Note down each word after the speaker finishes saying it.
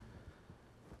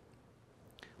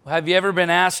Have you ever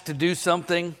been asked to do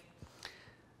something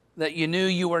that you knew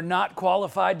you were not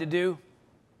qualified to do?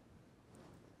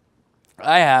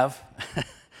 I have.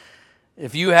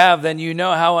 If you have, then you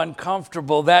know how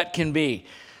uncomfortable that can be,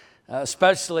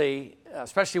 especially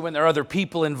when there are other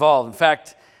people involved. In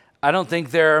fact, I don't think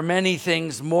there are many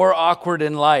things more awkward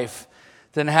in life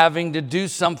than having to do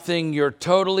something you're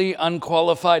totally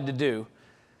unqualified to do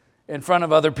in front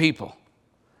of other people.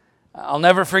 I'll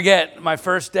never forget my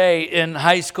first day in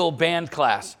high school band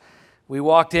class. We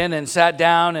walked in and sat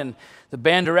down, and the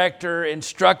band director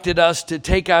instructed us to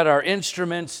take out our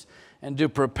instruments and to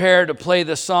prepare to play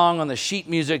the song on the sheet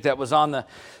music that was on the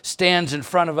stands in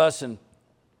front of us. And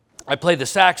I played the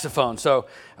saxophone, so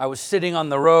I was sitting on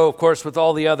the row, of course, with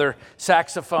all the other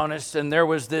saxophonists, and there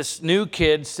was this new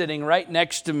kid sitting right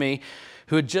next to me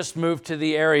who had just moved to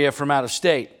the area from out of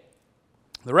state.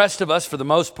 The rest of us, for the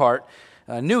most part,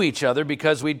 knew each other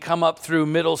because we'd come up through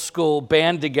middle school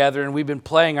band together, and we've been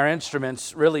playing our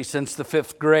instruments really since the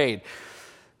 5th grade.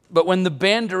 But when the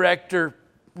band director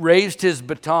raised his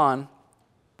baton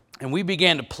and we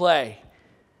began to play,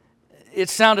 it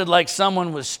sounded like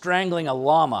someone was strangling a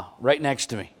llama right next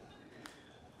to me.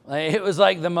 It was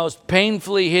like the most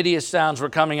painfully hideous sounds were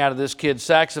coming out of this kid's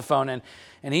saxophone,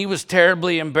 and he was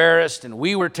terribly embarrassed, and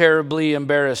we were terribly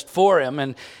embarrassed for him.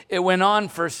 And it went on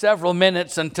for several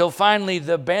minutes until finally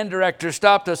the band director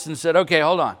stopped us and said, "Okay,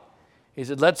 hold on." He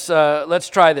said, let's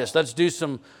try this. Let's do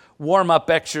some warm-up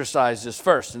exercises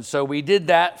first. And so we did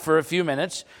that for a few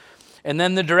minutes. And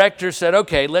then the director said,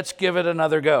 "Okay, let's give it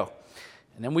another go."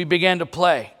 And then we began to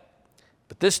play.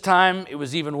 But this time it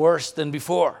was even worse than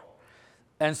before.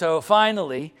 And so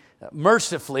finally,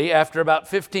 mercifully, after about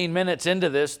 15 minutes into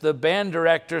this, the band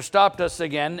director stopped us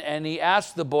again, and he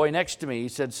asked the boy next to me, he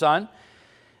said, "Son,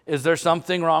 is there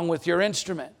something wrong with your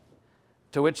instrument?"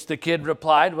 To which the kid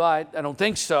replied, "Well, I don't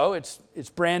think so. It's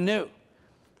brand new."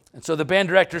 And so the band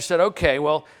director said, "Okay,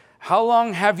 well, how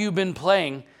long have you been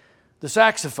playing the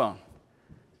saxophone?"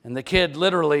 And the kid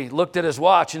literally looked at his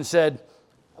watch and said,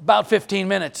 "About 15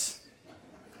 minutes.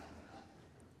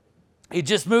 He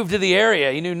just moved to the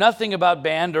area. He knew nothing about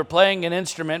band or playing an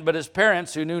instrument, but his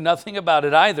parents, who knew nothing about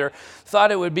it either,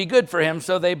 thought it would be good for him,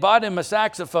 so they bought him a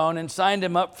saxophone and signed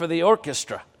him up for the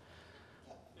orchestra.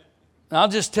 And I'll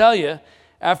just tell you,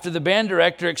 after the band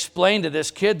director explained to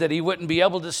this kid that he wouldn't be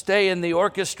able to stay in the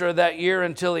orchestra that year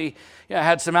until he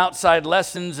had some outside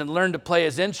lessons and learned to play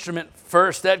his instrument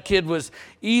first, that kid was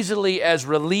easily as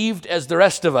relieved as the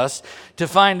rest of us to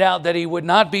find out that he would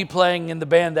not be playing in the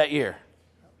band that year.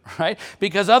 Right?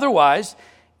 Because otherwise,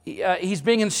 he's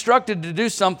being instructed to do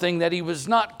something that he was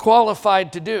not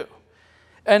qualified to do.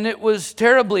 And it was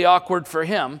terribly awkward for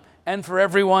him and for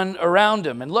everyone around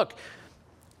him. And look,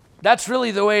 that's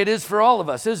really the way it is for all of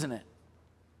us, isn't it?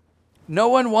 No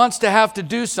one wants to have to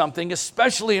do something,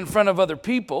 especially in front of other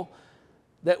people,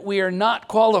 that we are not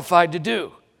qualified to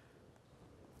do.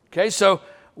 Okay, so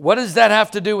what does that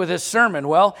have to do with this sermon?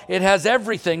 Well, it has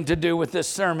everything to do with this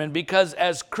sermon, because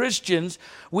as Christians,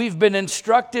 we've been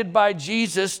instructed by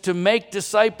Jesus to make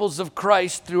disciples of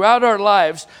Christ throughout our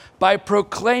lives by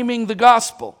proclaiming the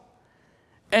gospel.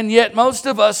 And yet most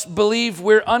of us believe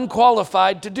we're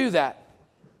unqualified to do that.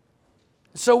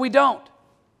 So we don't.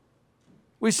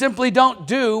 We simply don't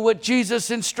do what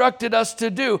Jesus instructed us to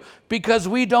do because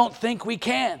we don't think we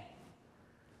can.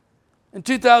 In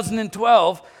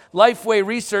 2012, Lifeway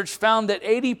Research found that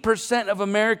 80% of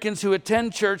Americans who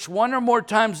attend church one or more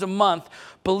times a month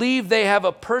believe they have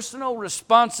a personal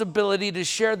responsibility to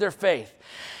share their faith.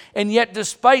 And yet,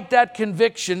 despite that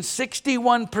conviction,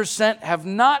 61% have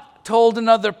not told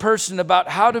another person about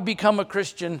how to become a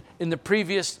Christian in the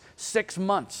previous 6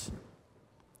 months.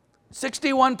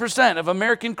 61% of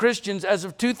American Christians as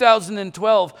of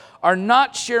 2012 are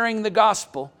not sharing the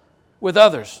gospel with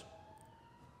others.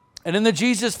 And in the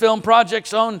Jesus Film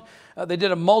Project's own, they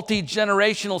did a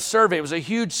multi-generational survey. It was a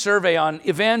huge survey on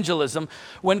evangelism.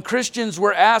 When Christians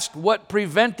were asked what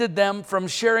prevented them from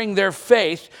sharing their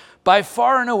faith, by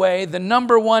far and away, the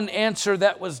number one answer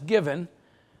that was given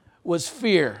was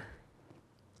fear.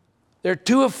 They're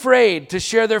too afraid to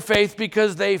share their faith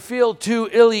because they feel too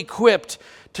ill-equipped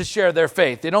to share their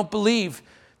faith. They don't believe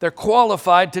they're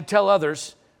qualified to tell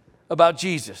others about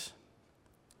Jesus.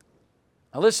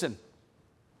 Now listen.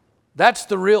 That's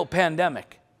the real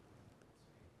pandemic.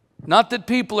 Not that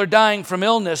people are dying from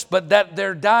illness, but that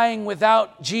they're dying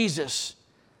without Jesus.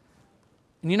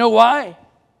 And you know why?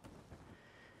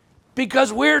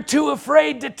 Because we're too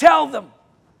afraid to tell them.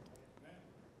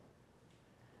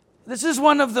 This is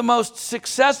one of the most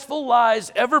successful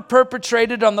lies ever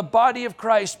perpetrated on the body of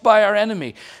Christ by our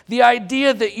enemy. The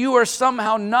idea that you are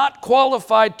somehow not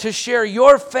qualified to share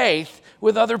your faith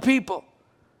with other people.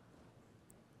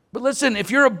 But listen,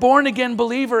 if you're a born-again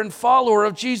believer and follower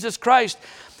of Jesus Christ,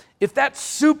 if that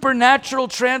supernatural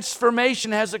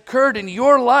transformation has occurred in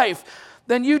your life,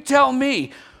 then you tell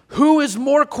me, who is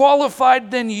more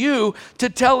qualified than you to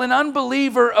tell an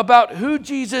unbeliever about who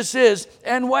Jesus is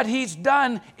and what he's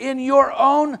done in your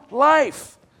own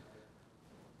life?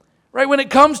 Right? When it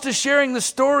comes to sharing the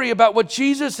story about what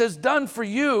Jesus has done for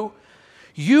you,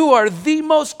 you are the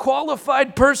most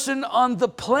qualified person on the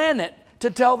planet to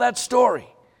tell that story.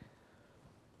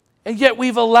 And yet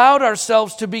we've allowed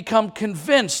ourselves to become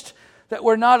convinced that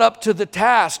we're not up to the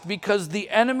task because the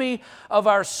enemy of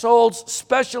our souls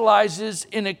specializes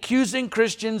in accusing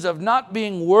Christians of not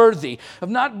being worthy, of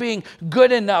not being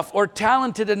good enough or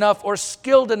talented enough or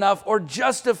skilled enough or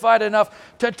justified enough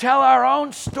to tell our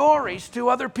own stories to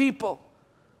other people.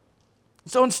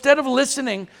 So instead of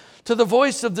listening to the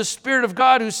voice of the Spirit of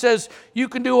God who says, you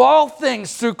can do all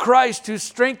things through Christ who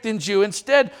strengthens you,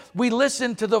 instead we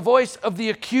listen to the voice of the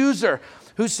accuser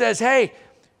who says, hey,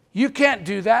 you can't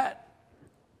do that.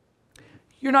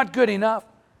 You're not good enough.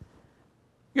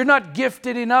 You're not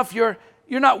gifted enough. You're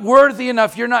not worthy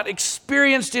enough. You're not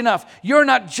experienced enough. You're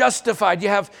not justified. You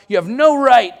have no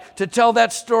right to tell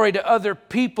that story to other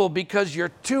people because you're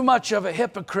too much of a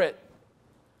hypocrite.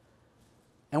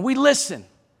 And we listen.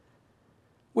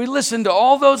 We listen to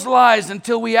all those lies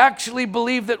until we actually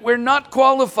believe that we're not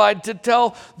qualified to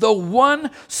tell the one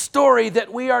story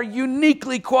that we are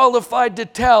uniquely qualified to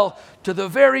tell to the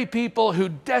very people who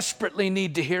desperately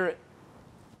need to hear it.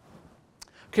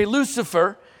 Okay,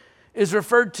 Lucifer is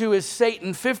referred to as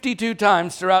Satan 52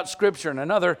 times throughout Scripture and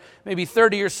another maybe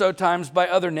 30 or so times by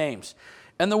other names.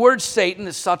 And the word Satan,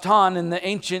 is Satan in the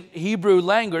ancient Hebrew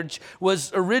language,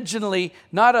 was originally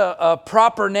not a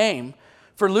proper name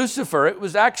for Lucifer. It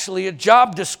was actually a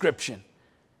job description.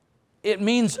 It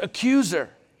means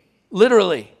accuser,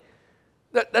 literally.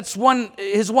 That's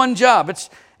his one job.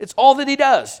 It's all that he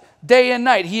does. Day and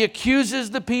night, he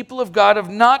accuses the people of God of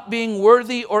not being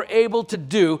worthy or able to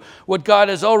do what God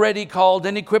has already called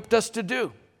and equipped us to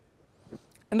do.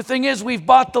 And the thing is, we've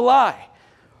bought the lie,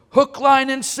 hook,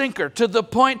 line, and sinker, to the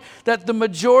point that the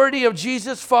majority of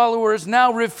Jesus' followers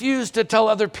now refuse to tell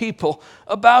other people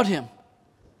about him.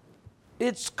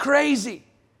 It's crazy.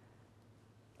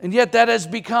 And yet that has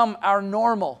become our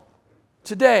normal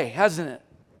today, hasn't it?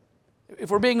 If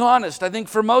we're being honest, I think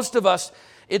for most of us,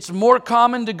 it's more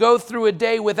common to go through a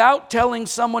day without telling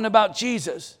someone about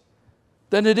Jesus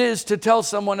than it is to tell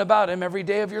someone about him every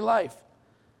day of your life.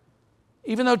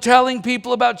 Even though telling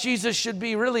people about Jesus should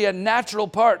be really a natural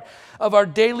part of our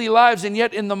daily lives, and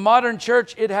yet in the modern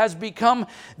church, it has become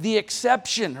the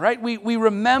exception, right? We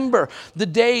remember the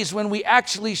days when we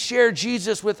actually share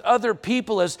Jesus with other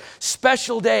people as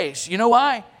special days. You know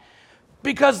why?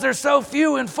 Because they're so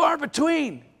few and far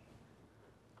between.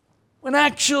 When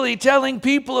actually telling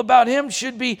people about him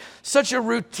should be such a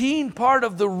routine part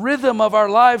of the rhythm of our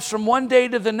lives from one day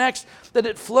to the next that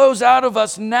it flows out of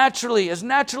us naturally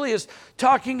as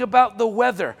talking about the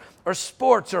weather or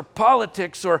sports or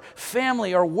politics or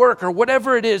family or work or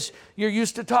whatever it is you're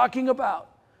used to talking about,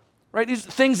 right? These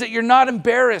things that you're not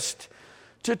embarrassed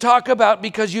to talk about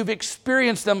because you've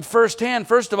experienced them firsthand,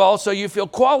 first of all, so you feel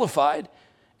qualified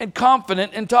and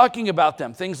confident in talking about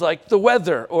them. Things like the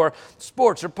weather or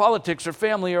sports or politics or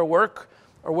family or work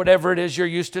or whatever it is you're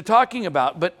used to talking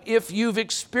about. But if you've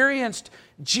experienced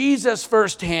Jesus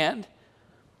firsthand,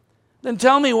 then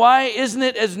tell me, why isn't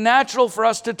it as natural for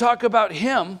us to talk about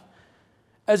him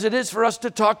as it is for us to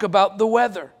talk about the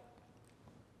weather?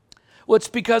 Well, it's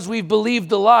because we've believed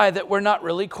the lie that we're not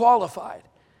really qualified.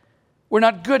 We're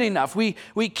not good enough. We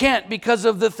can't because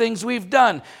of the things we've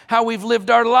done, how we've lived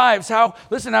our lives, how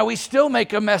we still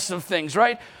make a mess of things,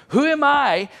 right? Who am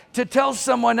I to tell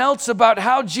someone else about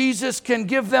how Jesus can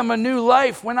give them a new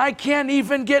life when I can't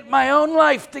even get my own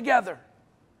life together?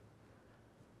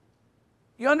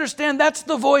 You understand? That's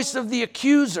the voice of the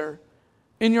accuser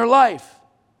in your life.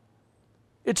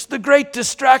 It's the great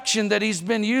distraction that he's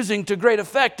been using to great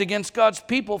effect against God's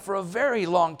people for a very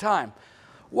long time.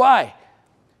 Why?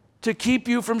 To keep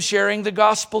you from sharing the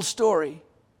gospel story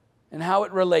and how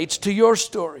it relates to your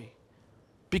story.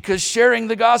 Because sharing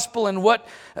the gospel and what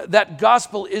that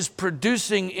gospel is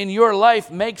producing in your life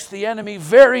makes the enemy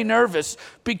very nervous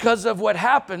because of what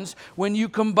happens when you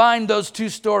combine those two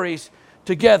stories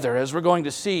together, as we're going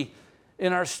to see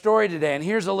in our story today. And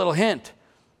here's a little hint.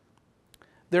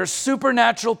 There's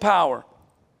supernatural power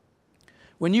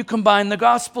when you combine the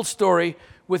gospel story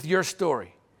with your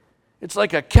story. It's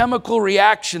like a chemical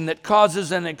reaction that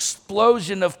causes an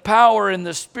explosion of power in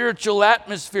the spiritual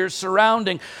atmosphere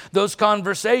surrounding those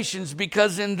conversations,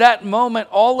 because in that moment,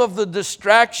 all of the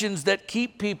distractions that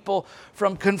keep people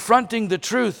from confronting the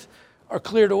truth are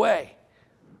cleared away.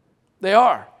 They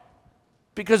are.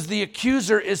 Because the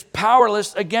accuser is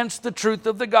powerless against the truth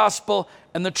of the gospel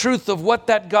and the truth of what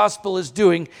that gospel is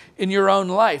doing in your own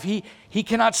life. He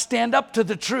cannot stand up to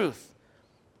the truth.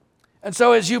 And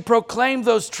so as you proclaim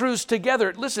those truths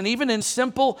together, listen, even in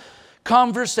simple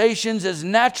conversations, as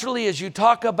naturally as you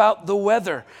talk about the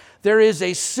weather, there is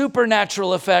a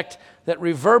supernatural effect that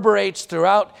reverberates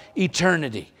throughout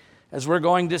eternity, as we're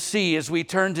going to see as we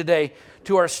turn today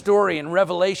to our story in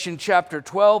Revelation chapter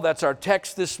 12. That's our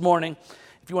text this morning.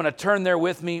 If you want to turn there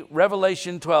with me,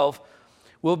 Revelation 12,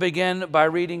 we'll begin by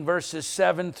reading verses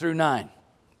 7 through 9.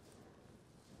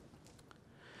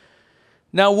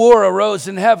 Now war arose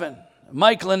in heaven.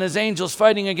 Michael and his angels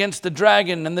fighting against the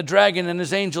dragon, and the dragon and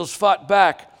his angels fought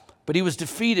back, but he was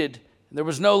defeated. There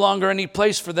was no longer any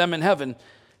place for them in heaven.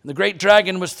 And the great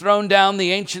dragon was thrown down,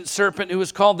 the ancient serpent who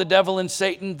was called the devil and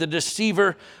Satan, the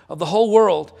deceiver of the whole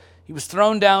world. He was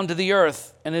thrown down to the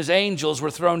earth, and his angels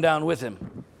were thrown down with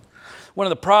him. One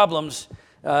of the problems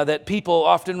that people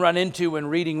often run into when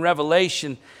reading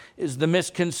Revelation is the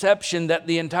misconception that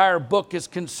the entire book is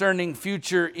concerning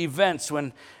future events,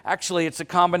 when actually it's a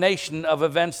combination of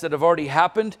events that have already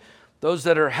happened, those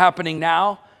that are happening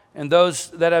now, and those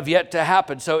that have yet to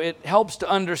happen. So it helps to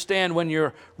understand when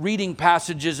you're reading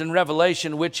passages in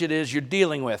Revelation which it is you're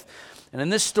dealing with. And in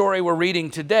this story we're reading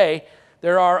today,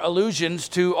 there are allusions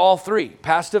to all three: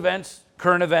 past events,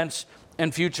 current events,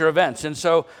 and future events. And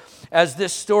so as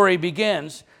this story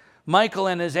begins, Michael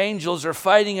and his angels are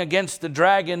fighting against the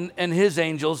dragon and his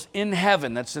angels in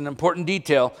heaven. That's an important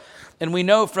detail. And we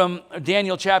know from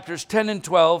Daniel chapters 10 and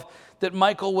 12 that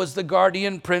Michael was the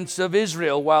guardian prince of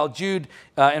Israel, while Jude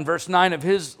in verse 9 of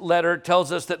his letter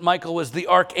tells us that Michael was the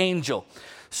archangel.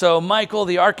 So Michael,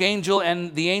 the archangel,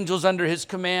 and the angels under his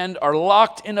command are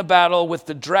locked in a battle with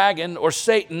the dragon, or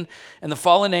Satan, and the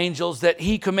fallen angels that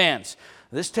he commands.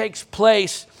 This takes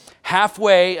place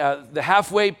halfway, the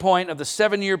halfway point of the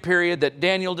 7-year period that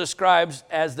Daniel describes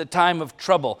as the time of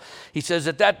trouble. He says,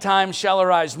 "At that time shall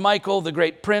arise Michael, the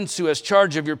great prince, who has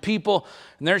charge of your people,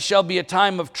 and there shall be a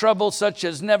time of trouble such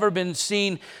as never been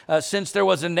seen since there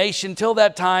was a nation till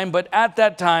that time. But at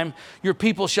that time your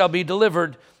people shall be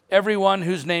delivered, everyone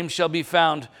whose name shall be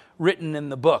found written in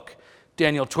the book."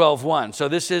 Daniel 12:1. So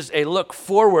this is a look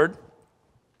forward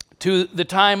to the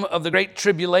time of the great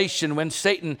tribulation, when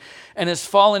Satan and his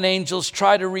fallen angels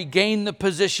try to regain the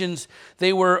positions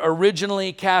they were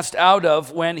originally cast out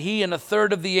of, when he and a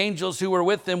third of the angels who were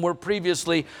with him were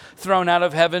previously thrown out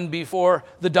of heaven before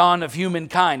the dawn of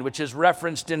humankind, which is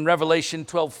referenced in Revelation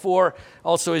 12:4,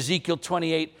 also Ezekiel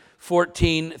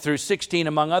 28:14 through 16,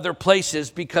 among other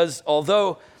places, because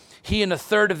although he and a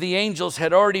third of the angels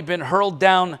had already been hurled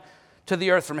down to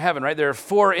the earth from heaven, right? There are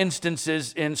 4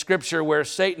 instances in Scripture where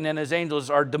Satan and his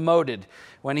angels are demoted.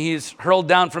 When he's hurled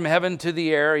down from heaven to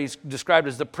the air, he's described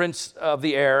as the prince of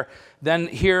the air. Then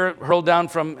here, hurled down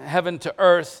from heaven to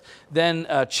earth, then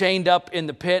chained up in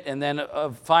the pit, and then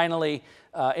finally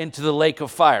into the lake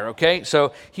of fire, okay?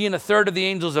 So he and a third of the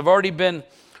angels have already been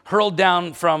hurled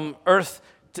down from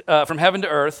from heaven to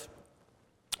earth.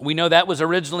 We know that was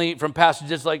originally from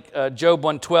passages like Job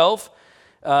 1:12,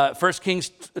 1 Kings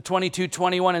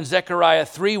 22:21, and Zechariah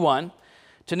 3:1,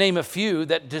 to name a few,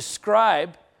 that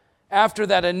describe, after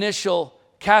that initial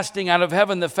casting out of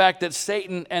heaven, the fact that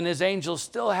Satan and his angels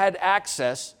still had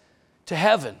access to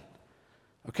heaven,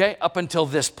 okay, up until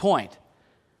this point,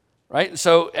 right?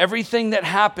 So everything that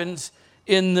happens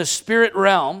in the spirit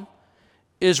realm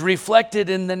is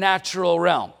reflected in the natural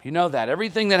realm. You know that.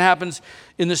 Everything that happens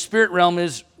in the spirit realm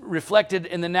is reflected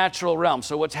in the natural realm.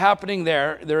 So what's happening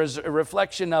there is a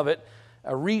reflection of it,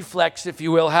 a reflex, if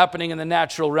you will, happening in the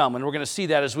natural realm. And we're going to see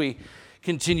that as we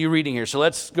continue reading here. So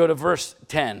let's go to verse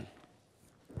 10.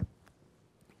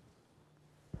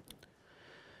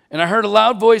 "And I heard a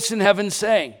loud voice in heaven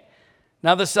saying,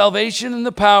 'Now the salvation and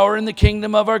the power and the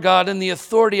kingdom of our God and the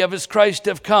authority of his Christ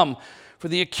have come. For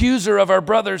the accuser of our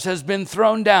brothers has been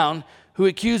thrown down, who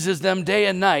accuses them day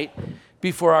and night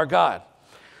before our God.'"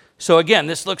 So again,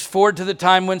 this looks forward to the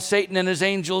time when Satan and his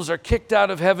angels are kicked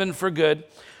out of heaven for good,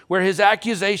 where his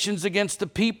accusations against the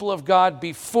people of God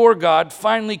before God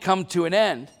finally come to an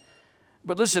end.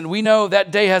 But listen, we know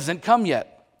that day hasn't come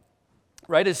yet,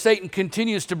 right? As Satan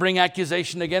continues to bring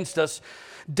accusation against us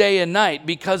day and night,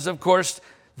 because of course,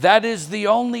 that is the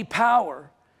only power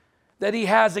that he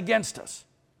has against us.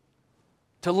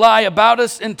 to lie about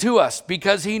us and to us,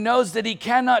 because he knows that he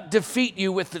cannot defeat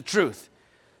you with the truth.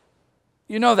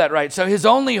 You know that, right? So his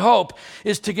only hope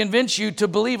is to convince you to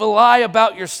believe a lie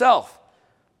about yourself.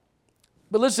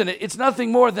 But listen, it's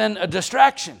nothing more than a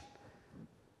distraction.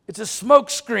 It's a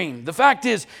smokescreen. The fact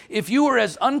is, if you were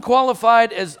as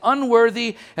unqualified, as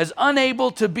unworthy, as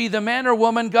unable to be the man or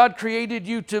woman God created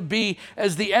you to be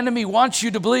as the enemy wants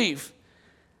you to believe,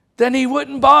 then he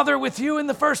wouldn't bother with you in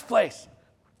the first place.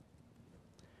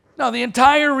 No, the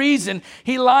entire reason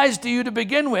he lies to you to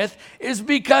begin with is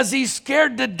because he's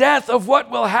scared to death of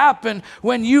what will happen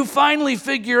when you finally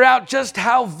figure out just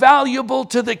how valuable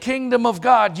to the kingdom of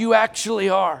God you actually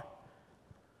are.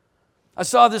 I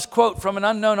saw this quote from an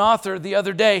unknown author the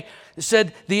other day. It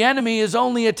said, "The enemy is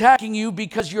only attacking you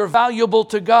because you're valuable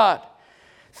to God.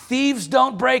 Thieves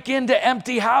don't break into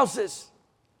empty houses.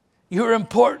 You're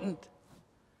important.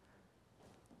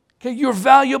 Okay, you're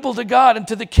valuable to God and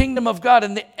to the kingdom of God,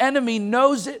 and the enemy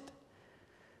knows it.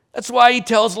 That's why he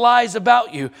tells lies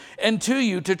about you and to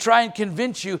you to try and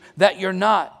convince you that you're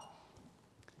not.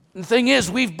 And the thing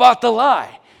is, we've bought the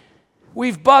lie.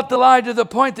 We've bought the lie to the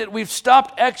point that we've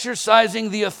stopped exercising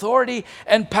the authority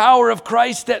and power of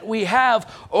Christ that we have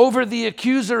over the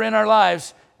accuser in our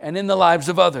lives and in the lives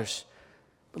of others.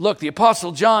 But look, the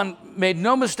Apostle John made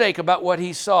no mistake about what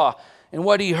he saw and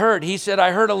what he heard. He said,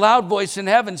 "I heard a loud voice in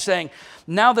heaven saying,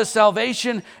 'Now the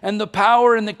salvation and the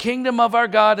power and the kingdom of our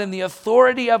God and the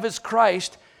authority of his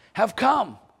Christ have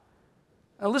come.'"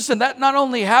 Now listen, that not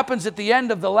only happens at the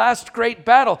end of the last great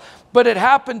battle, but it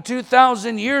happened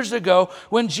 2,000 years ago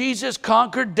when Jesus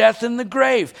conquered death and the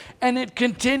grave. And it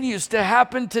continues to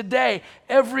happen today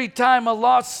every time a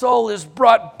lost soul is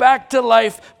brought back to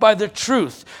life by the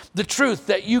truth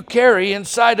that you carry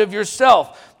inside of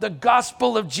yourself, the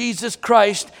gospel of Jesus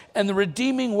Christ and the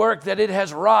redeeming work that it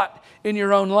has wrought in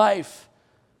your own life.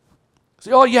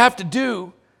 See, all you have to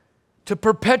do to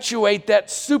perpetuate that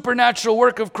supernatural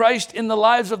work of Christ in the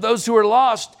lives of those who are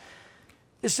lost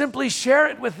is simply share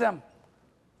it with them.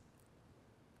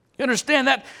 You understand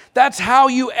that? That's how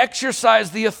you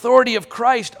exercise the authority of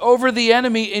Christ over the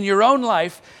enemy in your own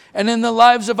life and in the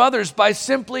lives of others, by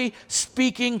simply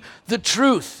speaking the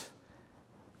truth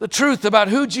about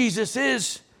who Jesus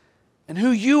is and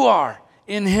who you are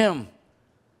in him.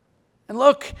 And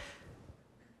look,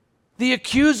 the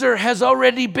accuser has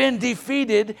already been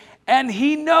defeated, and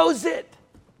he knows it.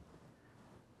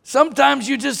 Sometimes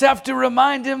you just have to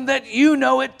remind him that you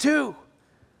know it too.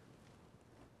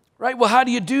 Right? Well, how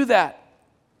do you do that?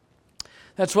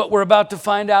 That's what we're about to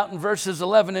find out in verses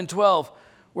 11 and 12,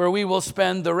 where we will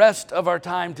spend the rest of our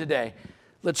time today.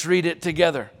 Let's read it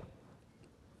together.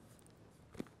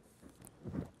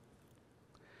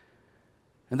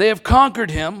 "And they have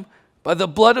conquered him by the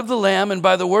blood of the Lamb and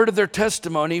by the word of their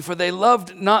testimony, for they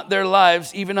loved not their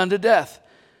lives even unto death.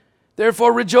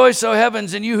 Therefore rejoice, O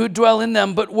heavens, and you who dwell in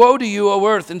them. But woe to you, O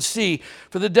earth and sea,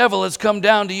 for the devil has come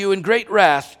down to you in great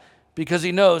wrath, because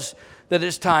he knows that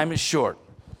his time is short."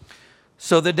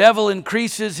 So the devil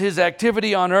increases his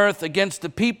activity on earth against the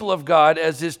people of God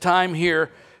as his time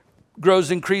here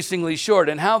grows increasingly short.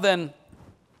 And how then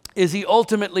is he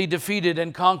ultimately defeated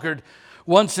and conquered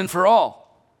once and for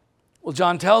all? Well,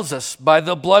 John tells us, by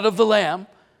the blood of the Lamb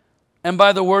and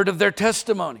by the word of their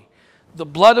testimony. The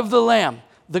blood of the Lamb,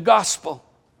 the gospel,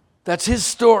 that's his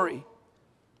story.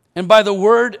 And by the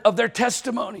word of their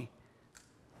testimony,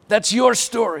 that's your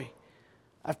story.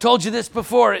 I've told you this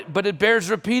before, but it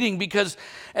bears repeating, because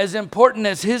as important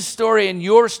as his story and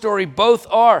your story both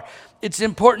are, it's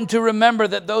important to remember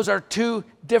that those are two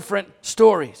different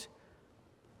stories.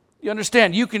 You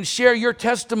understand? You can share your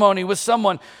testimony with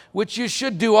someone, which you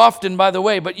should do often, by the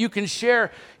way, but you can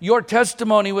share your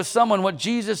testimony with someone, what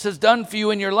Jesus has done for you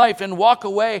in your life, and walk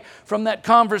away from that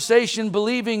conversation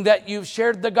believing that you've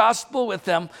shared the gospel with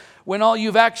them, when all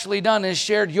you've actually done is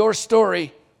shared your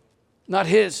story, not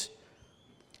his.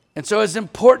 And so as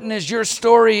important as your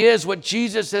story is, what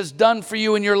Jesus has done for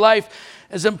you in your life,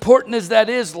 as important as that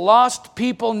is, lost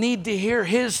people need to hear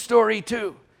his story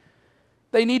too.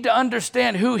 They need to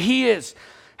understand who he is,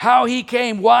 how he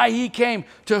came, why he came,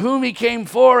 to whom he came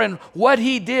for, and what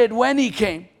he did when he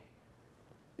came.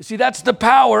 You see, that's the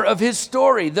power of his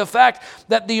story. The fact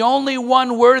that the only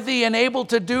one worthy and able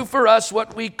to do for us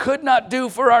what we could not do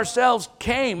for ourselves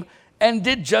came and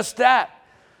did just that.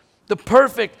 The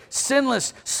perfect,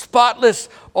 sinless, spotless,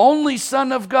 only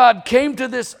Son of God came to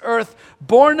this earth,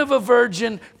 born of a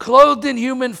virgin, clothed in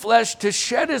human flesh, to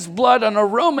shed his blood on a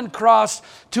Roman cross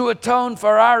to atone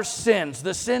for our sins,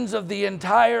 the sins of the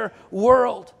entire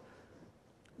world.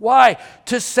 Why?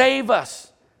 To save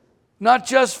us. not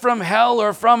just from hell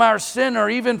or from our sin or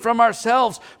even from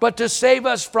ourselves, but to save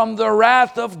us from the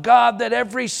wrath of God that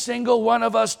every single one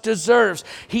of us deserves.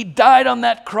 He died on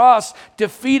that cross,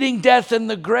 defeating death in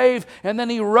the grave, and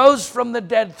then he rose from the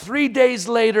dead 3 days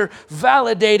later,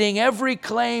 validating every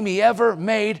claim he ever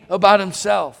made about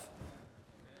himself.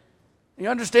 You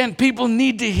understand, people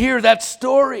need to hear that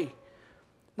story.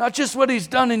 Not just what he's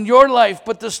done in your life,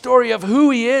 but the story of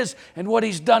who he is and what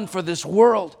he's done for this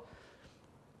world.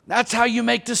 That's how you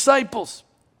make disciples,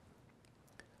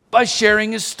 by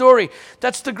sharing his story.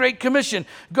 That's the Great Commission.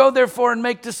 Go therefore and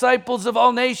make disciples of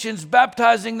all nations,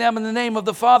 baptizing them in the name of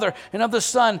the Father and of the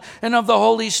Son and of the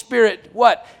Holy Spirit.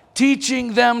 What?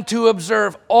 Teaching them to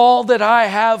observe all that I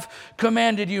have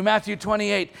commanded you. Matthew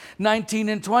 28, 19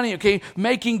 and 20. Okay,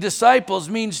 making disciples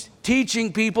means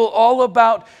teaching people all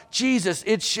about Jesus.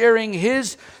 It's sharing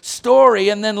his story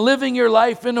and then living your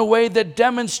life in a way that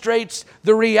demonstrates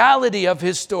the reality of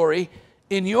his story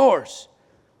in yours.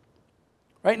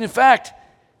 Right? And in fact,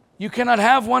 you cannot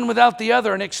have one without the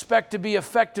other and expect to be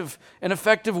an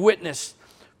effective witness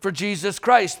for Jesus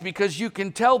Christ, because you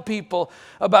can tell people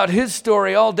about his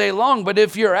story all day long, but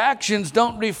if your actions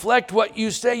don't reflect what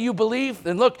you say you believe,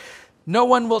 then look, no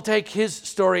one will take his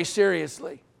story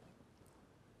seriously.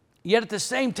 Yet at the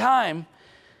same time,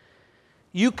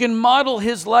 you can model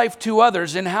his life to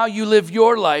others in how you live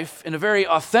your life in a very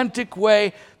authentic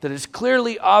way that is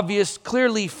clearly obvious,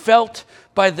 clearly felt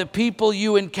by the people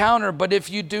you encounter. But if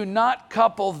you do not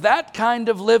couple that kind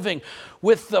of living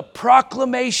with the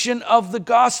proclamation of the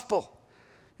gospel,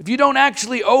 if you don't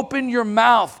actually open your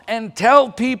mouth and tell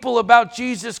people about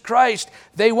Jesus Christ,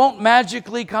 they won't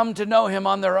magically come to know him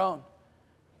on their own.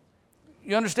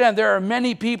 You understand, there are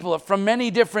many people from many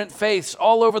different faiths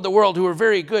all over the world who are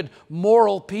very good,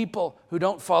 moral people who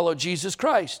don't follow Jesus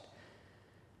Christ.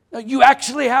 Now, you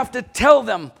actually have to tell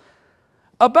them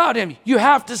about him. You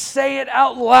have to say it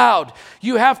out loud.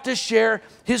 You have to share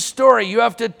his story. You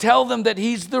have to tell them that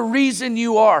he's the reason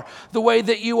you are the way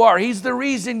that you are. He's the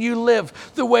reason you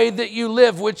live the way that you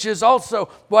live, which is also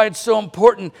why it's so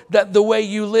important that the way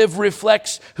you live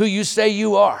reflects who you say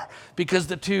you are, because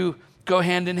the two go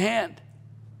hand in hand.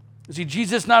 See,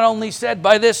 Jesus not only said,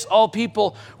 by this all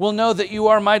people will know that you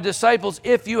are my disciples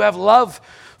if you have love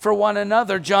for one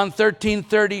another, John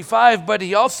 13:35, but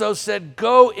he also said,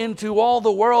 go into all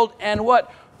the world and what?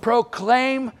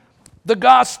 Proclaim the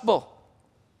gospel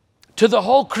to the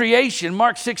whole creation,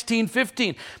 Mark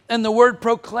 16:15. And the word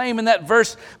proclaim in that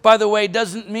verse, by the way,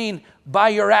 doesn't mean by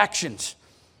your actions.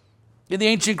 In the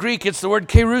ancient Greek, it's the word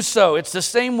kerusso. It's the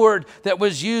same word that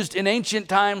was used in ancient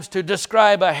times to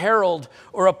describe a herald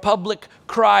or a public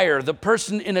crier, the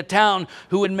person in a town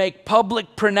who would make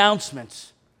public pronouncements.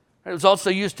 It was also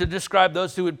used to describe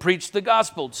those who would preach the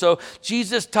gospel. So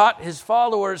Jesus taught his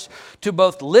followers to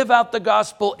both live out the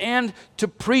gospel and to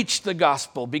preach the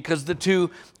gospel, because the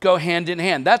two go hand in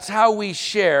hand. That's how we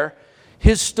share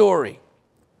his story.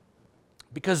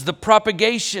 Because the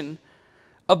propagation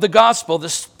of the gospel, the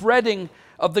spreading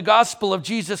of the gospel of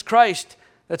Jesus Christ,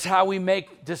 that's how we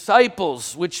make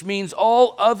disciples, which means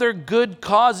all other good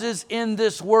causes in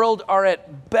this world are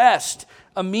at best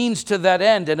a means to that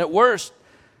end, and at worst,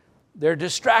 they're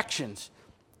distractions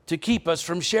to keep us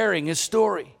from sharing his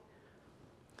story.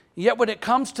 Yet when it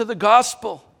comes to the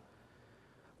gospel,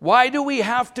 why do we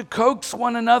have to coax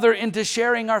one another into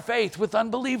sharing our faith with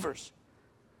unbelievers?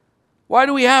 Why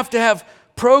do we have to have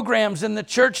programs in the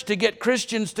church to get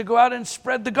Christians to go out and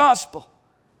spread the gospel?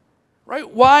 Right?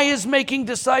 Why is making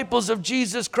disciples of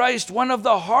Jesus Christ one of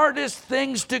the hardest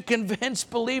things to convince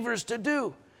believers to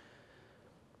do?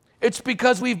 It's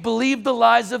because we've believed the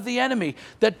lies of the enemy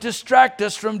that distract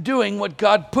us from doing what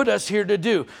God put us here to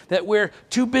do, that we're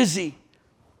too busy.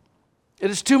 It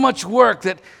is too much work,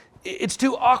 that it's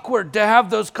too awkward to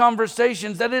have those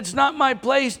conversations, that it's not my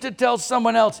place to tell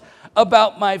someone else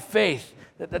about my faith,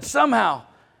 that somehow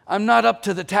I'm not up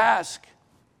to the task.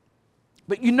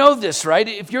 But you know this, right?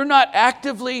 If you're not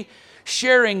actively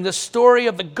sharing the story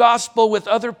of the gospel with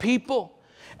other people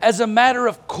as a matter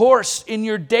of course in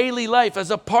your daily life,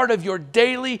 as a part of your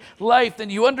daily life,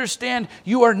 then you understand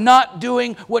you are not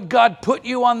doing what God put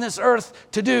you on this earth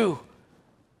to do.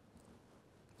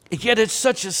 Yet it's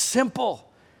such a simple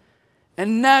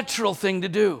and natural thing to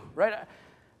do, right?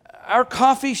 Our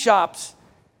coffee shops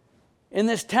in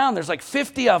this town, there's like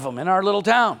 50 of them in our little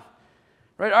town,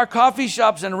 right? Our coffee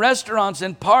shops and restaurants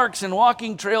and parks and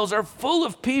walking trails are full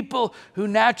of people who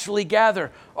naturally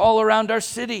gather all around our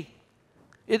city.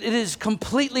 It is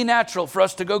completely natural for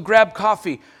us to go grab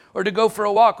coffee or to go for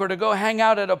a walk or to go hang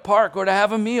out at a park or to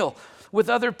have a meal with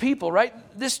other people, right?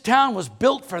 This town was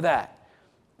built for that.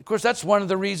 Of course, that's one of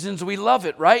the reasons we love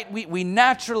it, right? We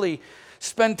naturally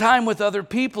spend time with other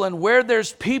people, and where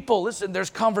there's people, listen,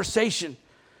 there's conversation.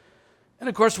 And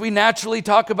of course, we naturally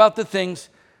talk about the things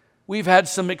we've had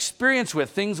some experience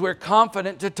with, things we're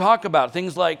confident to talk about,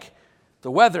 things like the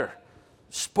weather,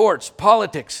 sports,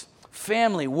 politics,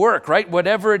 family, work, right?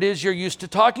 Whatever it is you're used to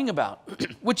talking about,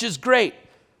 which is great,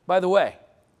 by the way.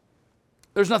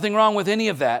 There's nothing wrong with any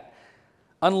of that,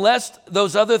 unless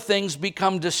those other things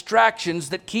become distractions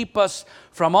that keep us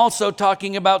from also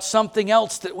talking about something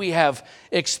else that we have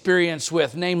experience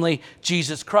with, namely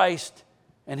Jesus Christ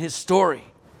and his story.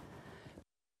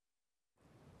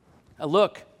 Now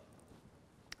look,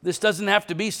 this doesn't have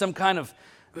to be some kind of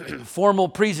formal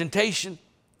presentation.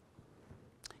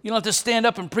 You don't have to stand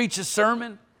up and preach a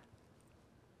sermon.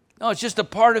 No, it's just a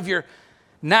part of your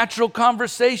natural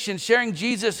conversation, sharing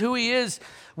Jesus, who he is,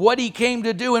 what he came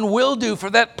to do and will do for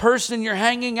that person you're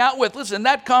hanging out with. Listen,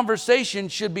 that conversation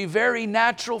should be very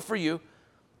natural for you,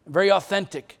 very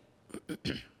authentic.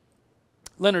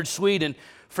 Leonard Sweet and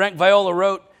Frank Viola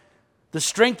wrote, "The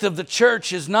strength of the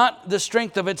church is not the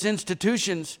strength of its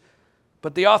institutions,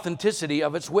 but the authenticity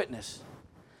of its witness."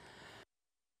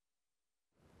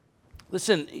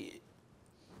 Listen,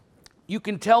 you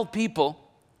can tell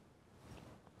people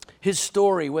his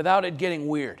story without it getting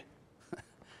weird.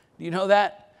 Do you know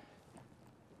that?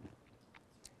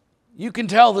 You can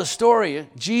tell the story,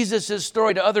 Jesus'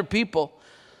 story, to other people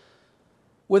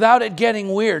without it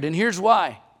getting weird. And here's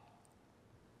why.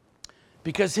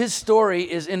 Because his story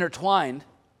is intertwined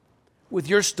with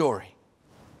your story.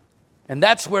 And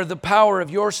that's where the power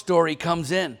of your story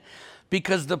comes in.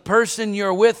 Because the person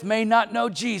you're with may not know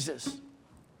Jesus,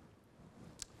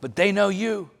 but they know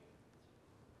you.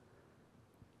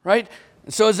 Right?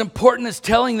 And so as important as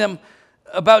telling them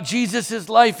about Jesus'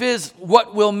 life is,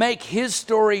 what will make his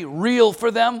story real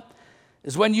for them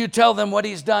is when you tell them what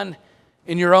he's done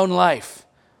in your own life.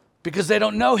 Because they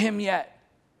don't know him yet,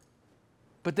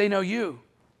 but they know you.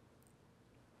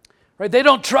 Right? They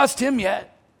don't trust him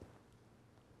yet,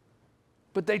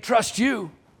 but they trust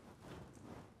you.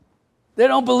 They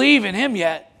don't believe in him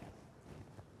yet,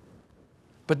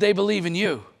 but they believe in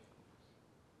you.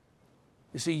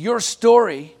 You see, your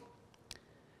story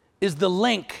is the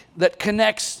link that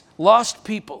connects lost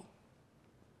people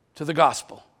to the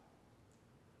gospel.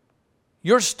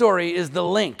 Your story is the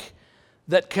link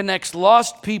that connects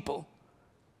lost people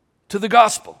to the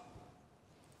gospel.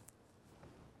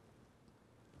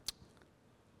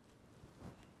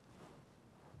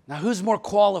 Now, who's more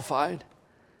qualified,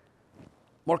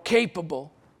 more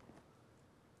capable,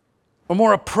 or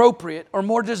more appropriate, or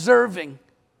more deserving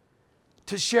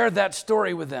to share that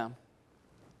story with them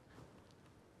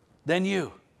than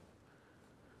you?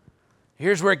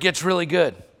 Here's where it gets really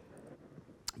good.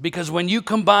 Because when you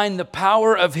combine the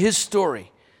power of his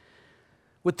story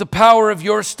with the power of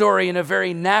your story in a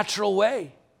very natural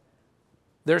way,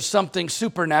 there's something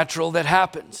supernatural that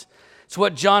happens. It's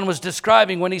what John was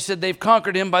describing when he said they've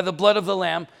conquered him by the blood of the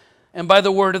Lamb and by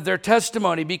the word of their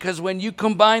testimony. Because when you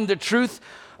combine the truth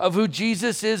of who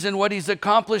Jesus is and what he's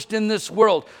accomplished in this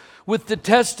world with the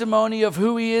testimony of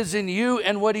who he is in you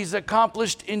and what he's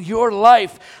accomplished in your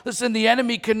life, listen, the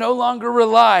enemy can no longer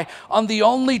rely on the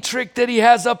only trick that he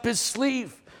has up his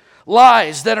sleeve,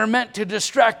 lies that are meant to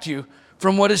distract you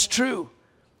from what is true.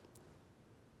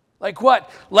 Like what?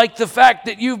 Like the fact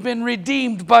that you've been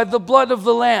redeemed by the blood of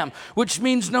the Lamb, which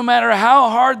means no matter how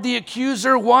hard the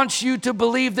accuser wants you to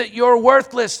believe that you're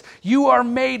worthless, you are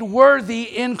made worthy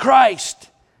in Christ.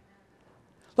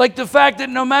 Like the fact that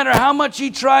no matter how much he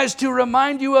tries to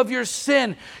remind you of your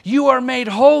sin, you are made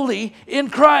holy in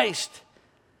Christ.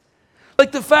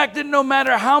 Like the fact that no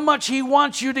matter how much he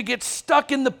wants you to get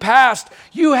stuck in the past,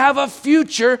 you have a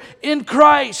future in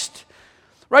Christ.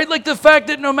 Right? Like the fact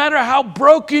that no matter how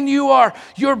broken you are,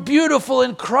 you're beautiful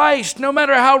in Christ. No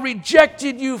matter how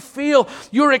rejected you feel,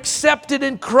 you're accepted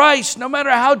in Christ. No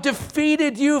matter how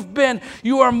defeated you've been,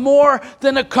 you are more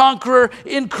than a conqueror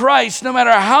in Christ. No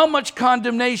matter how much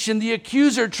condemnation the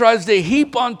accuser tries to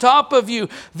heap on top of you,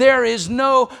 there is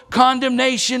no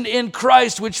condemnation in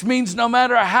Christ, which means no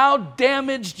matter how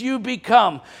damaged you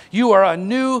become, you are a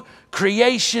new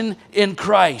creation in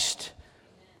Christ.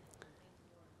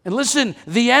 And listen,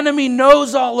 the enemy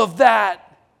knows all of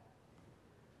that.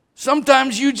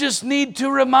 Sometimes you just need to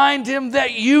remind him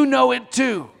that you know it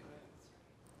too.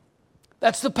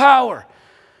 That's the power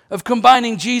of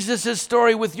combining Jesus'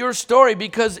 story with your story,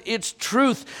 because it's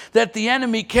truth that the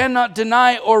enemy cannot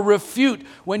deny or refute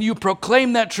when you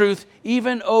proclaim that truth,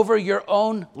 even over your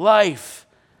own life.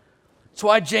 That's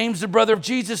why James, the brother of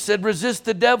Jesus, said, resist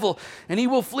the devil and he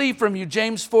will flee from you.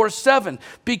 James 4:7.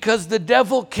 Because the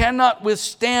devil cannot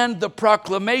withstand the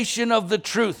proclamation of the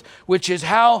truth, which is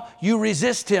how you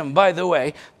resist him, by the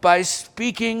way, by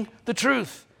speaking the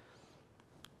truth.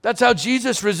 That's how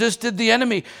Jesus resisted the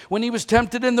enemy when he was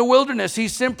tempted in the wilderness. He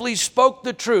simply spoke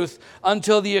the truth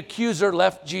until the accuser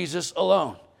left Jesus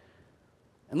alone.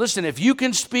 And listen, if you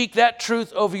can speak that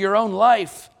truth over your own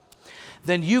life,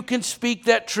 then you can speak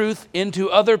that truth into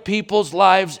other people's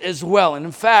lives as well. And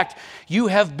in fact, you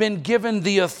have been given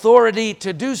the authority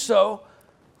to do so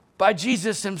by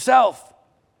Jesus himself.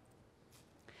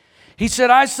 He said,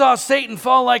 I saw Satan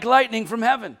fall like lightning from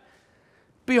heaven.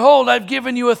 Behold, I've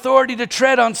given you authority to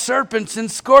tread on serpents and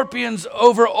scorpions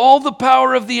over all the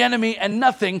power of the enemy, and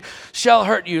nothing shall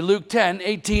hurt you. Luke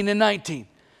 10:18 and 19.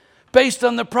 Based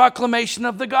on the proclamation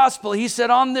of the gospel, he said,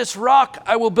 on this rock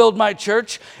I will build my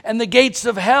church, and the gates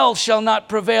of hell shall not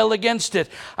prevail against it.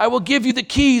 I will give you the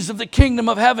keys of the kingdom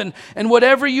of heaven, and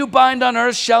whatever you bind on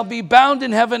earth shall be bound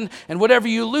in heaven, and whatever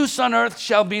you loose on earth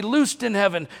shall be loosed in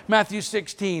heaven. Matthew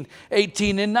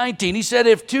 16:18 and 19. He said,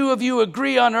 if two of you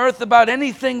agree on earth about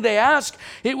anything they ask,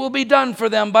 it will be done for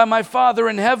them by my Father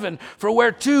in heaven. For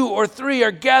where 2 or 3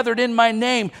 are gathered in my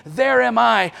name, there am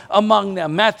I among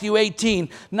them. Matthew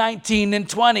 18:19 and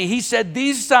 20. He said,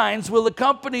 these signs will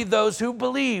accompany those who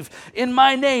believe. In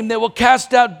my name, they will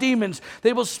cast out demons.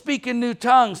 They will speak in new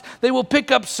tongues. They will pick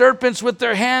up serpents with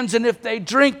their hands. And if they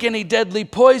drink any deadly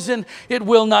poison, it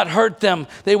will not hurt them.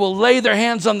 They will lay their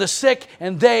hands on the sick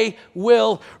and they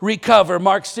will recover.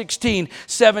 Mark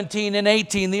 16:17 and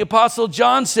 18. The Apostle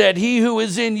John said, he who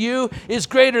is in you is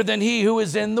greater than he who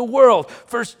is in the world.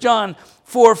 1 John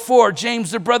 4:4.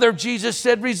 James, the brother of Jesus,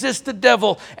 said, resist the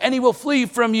devil and he will flee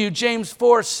from you. James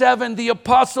 4:7. The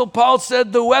Apostle Paul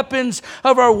said, the weapons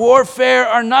of our warfare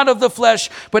are not of the flesh,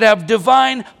 but have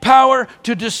divine power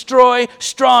to destroy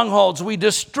strongholds. We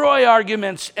destroy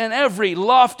arguments and every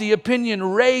lofty opinion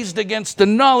raised against the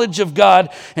knowledge of God,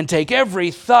 and take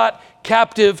every thought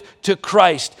captive to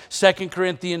Christ. 2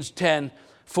 Corinthians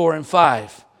 10:4 and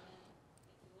 5.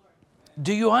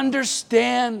 Do you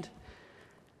understand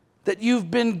that you've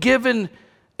been given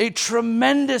a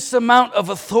tremendous amount of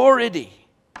authority,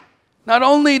 not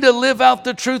only to live out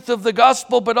the truth of the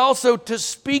gospel, but also to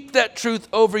speak that truth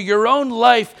over your own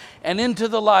life and into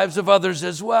the lives of others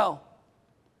as well?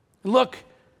 Look,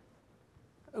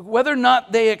 whether or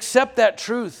not they accept that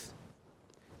truth,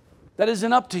 that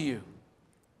isn't up to you.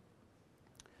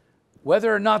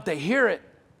 Whether or not they hear it,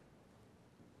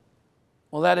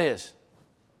 well, that is.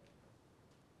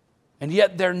 And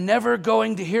yet they're never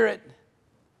going to hear it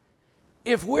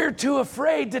if we're too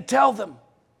afraid to tell them.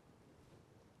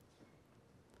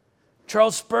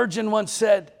 Charles Spurgeon once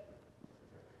said,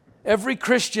 every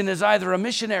Christian is either a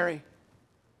missionary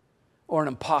or an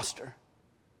imposter.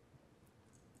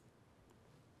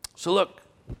 So look,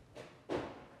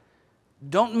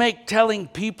 don't make telling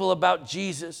people about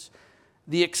Jesus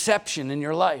the exception in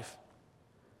your life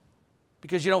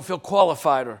because you don't feel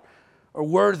qualified or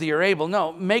worthy or able.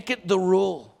 No, make it the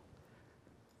rule.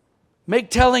 Make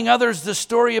telling others the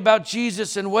story about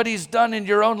Jesus and what he's done in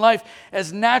your own life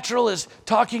as natural as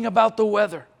talking about the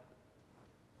weather.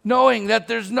 Knowing that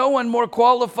there's no one more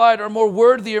qualified or more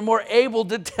worthy or more able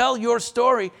to tell your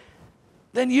story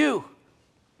than you.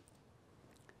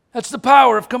 That's the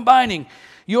power of combining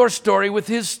your story with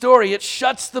his story. It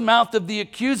shuts the mouth of the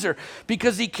accuser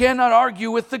because he cannot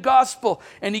argue with the gospel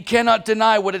and he cannot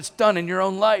deny what it's done in your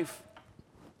own life.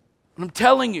 I'm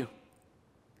telling you,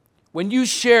 when you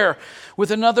share with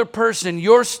another person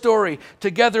your story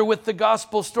together with the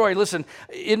gospel story, listen,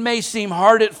 it may seem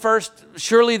hard at first.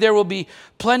 Surely there will be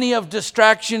plenty of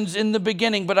distractions in the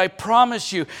beginning, but I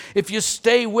promise you, if you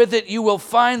stay with it, you will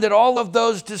find that all of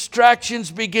those distractions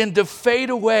begin to fade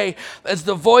away as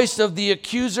the voice of the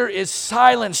accuser is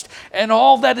silenced, and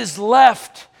all that is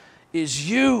left is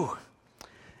you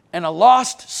and a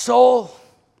lost soul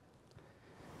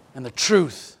and the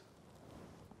truth.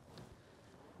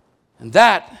 And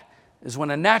that is when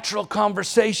a natural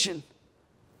conversation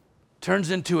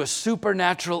turns into a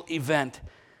supernatural event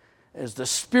as the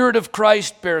Spirit of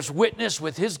Christ bears witness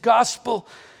with his gospel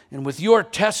and with your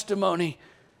testimony.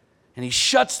 And he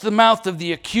shuts the mouth of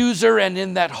the accuser, and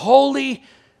in that holy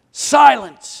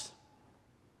silence,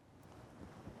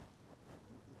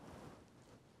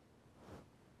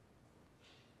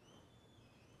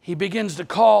 he begins to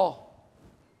call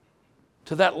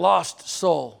to that lost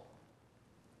soul.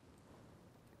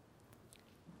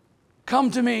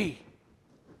 Come to me,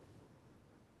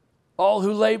 all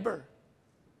who labor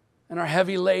and are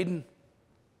heavy laden,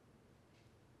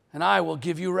 and I will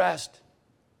give you rest.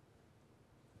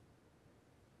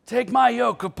 Take my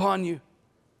yoke upon you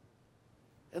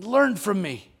and learn from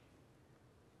me,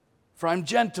 for I'm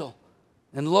gentle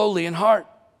and lowly in heart,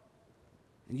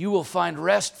 and you will find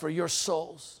rest for your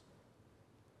souls.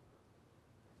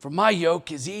 For my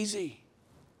yoke is easy,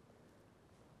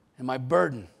 and my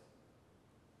burden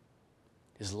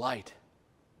is light.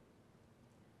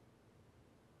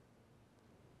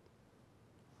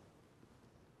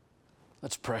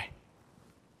 Let's pray.